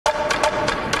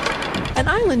An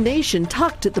island nation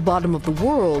tucked at the bottom of the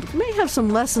world may have some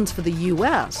lessons for the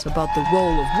U.S. about the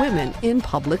role of women in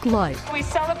public life. We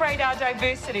celebrate our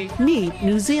diversity. Meet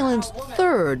New Zealand's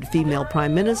third female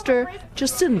Prime Minister,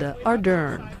 Jacinda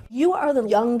Ardern. You are the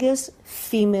youngest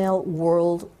female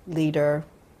world leader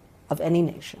of any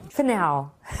nation. For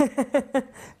now.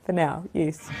 For now,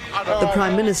 yes. The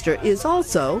Prime Minister is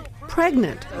also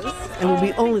pregnant and will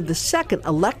be only the second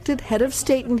elected head of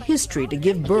state in history to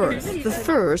give birth. The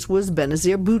first was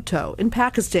Benazir Bhutto in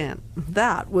Pakistan.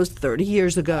 That was 30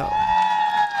 years ago.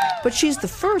 But she's the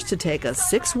first to take a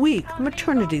 6-week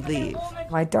maternity leave.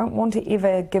 I don't want to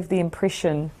ever give the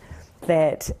impression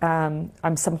that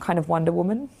I'm some kind of Wonder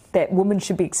Woman, that women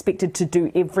should be expected to do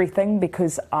everything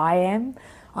because I am.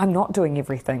 I'm not doing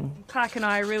everything. Clark and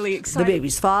I are really excited. The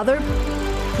baby's father,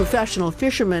 professional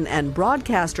fisherman and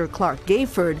broadcaster Clark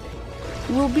Gayford,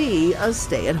 will be a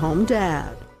stay-at-home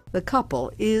dad. The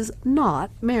couple is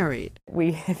not married.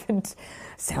 We haven't,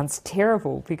 sounds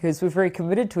terrible because we're very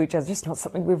committed to each other, just not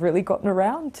something we've really gotten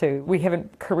around to. We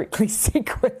haven't correctly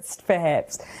sequenced,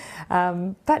 perhaps.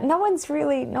 But no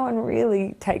one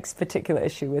really takes particular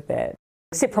issue with that.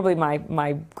 Except probably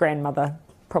my grandmother,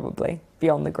 probably,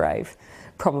 beyond the grave,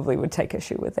 probably would take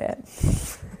issue with that.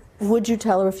 Would you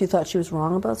tell her if you thought she was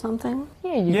wrong about something?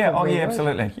 Yeah,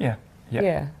 Absolutely, yeah.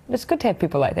 Yeah, it's good to have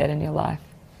people like that in your life.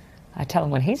 I tell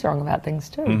him when he's wrong about things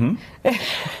too.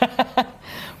 Mm-hmm.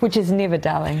 Which is never,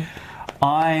 darling.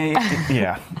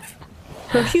 Yeah.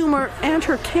 Her humor and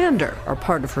her candor are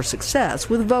part of her success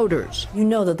with voters. You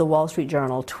know that the Wall Street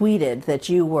Journal tweeted that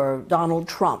you were Donald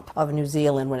Trump of New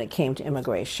Zealand when it came to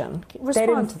immigration. That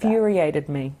infuriated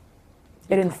me.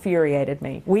 It infuriated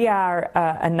me. We are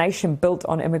a nation built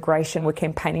on immigration. We're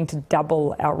campaigning to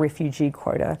double our refugee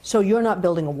quota. So you're not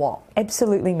building a wall?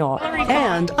 Absolutely not.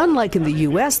 And unlike in the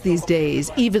U.S. these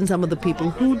days, even some of the people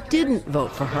who didn't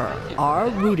vote for her are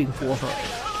rooting for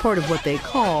her. Part of what they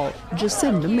call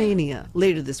Jacinda mania.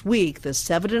 Later this week, the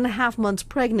 7.5 months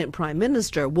pregnant Prime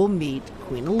Minister will meet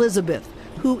Queen Elizabeth,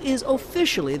 who is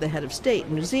officially the head of state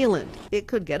in New Zealand. It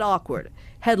could get awkward.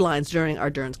 Headlines during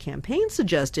Ardern's campaign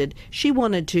suggested she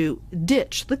wanted to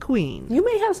ditch the Queen. You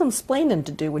may have some splaining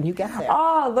to do when you get there.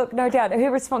 Oh, look, no doubt.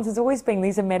 Her response has always been,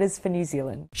 these are matters for New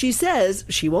Zealand. She says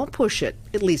she won't push it,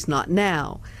 at least not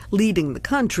now. Leading the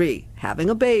country, having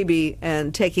a baby,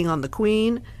 and taking on the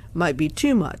Queen might be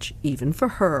too much, even for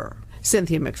her.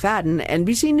 Cynthia McFadden,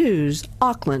 NBC News,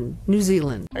 Auckland, New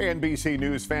Zealand. Hey, NBC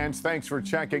News fans, thanks for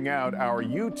checking out our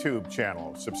YouTube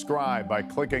channel. Subscribe by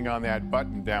clicking on that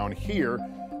button down here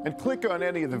and click on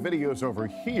any of the videos over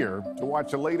here to watch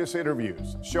the latest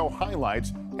interviews, show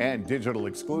highlights, and digital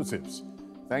exclusives.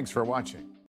 Thanks for watching.